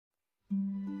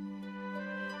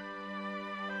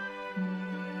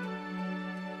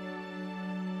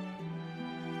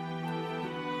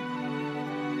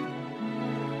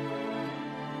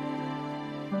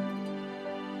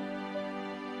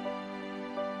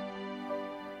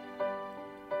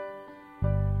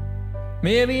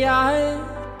Maybe I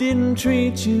didn't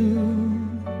treat you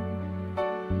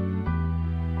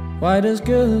quite as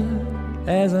good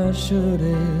as I should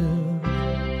have.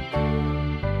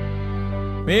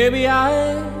 Maybe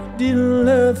I didn't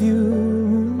love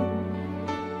you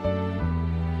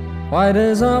quite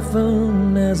as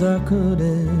often as I could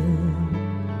have.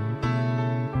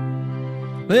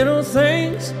 Little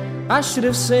things I should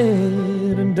have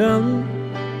said and done,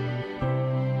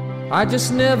 I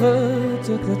just never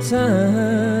took the time.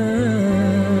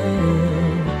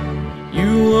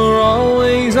 You were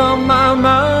always on my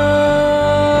mind.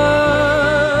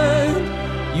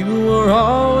 You were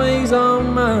always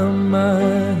on my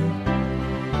mind.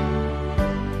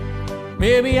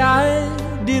 Maybe I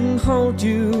didn't hold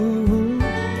you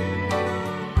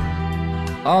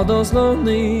all those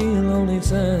lonely, lonely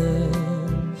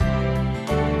times.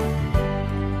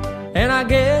 And I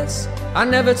guess I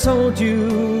never told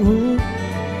you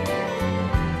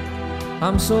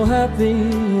I'm so happy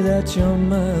that you're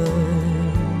mine.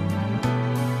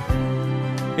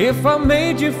 If I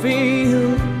made you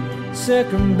feel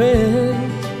second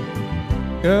best,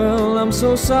 girl, I'm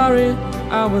so sorry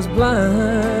I was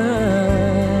blind.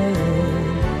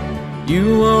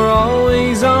 You were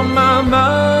always on my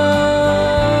mind.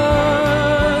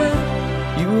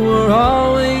 You were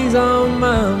always on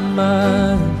my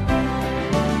mind.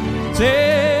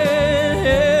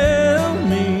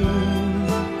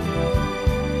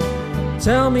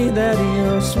 Tell me that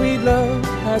your sweet love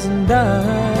hasn't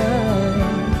died.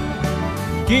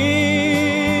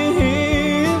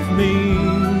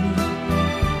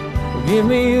 Give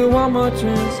me one more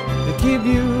chance to keep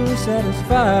you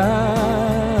satisfied,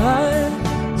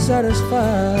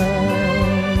 satisfied.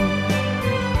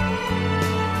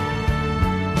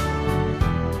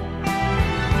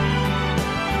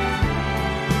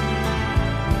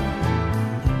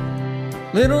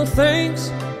 Little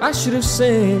things I should have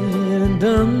said and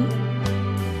done,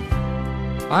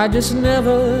 I just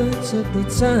never took the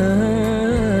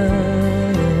time.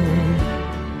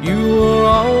 You were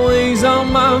always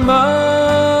on my mind.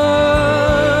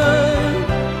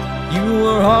 You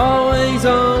were always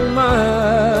on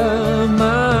my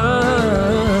mind.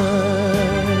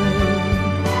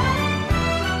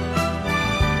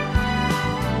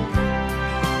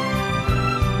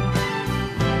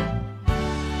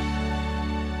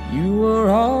 You were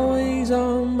always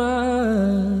on my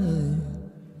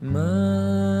mind.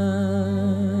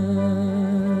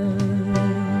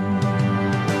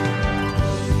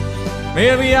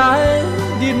 Maybe I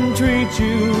didn't treat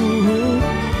you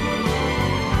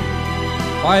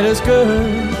quite as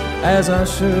good as I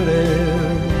should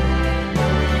have.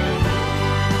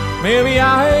 Maybe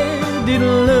I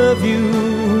didn't love you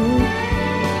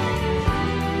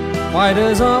quite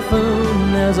as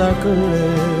often as I could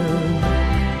have.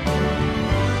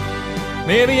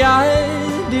 Maybe I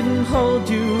didn't hold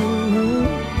you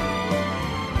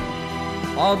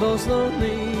all those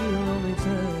lonely, lonely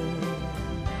times.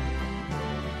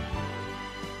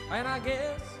 And I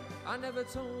guess I never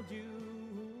told you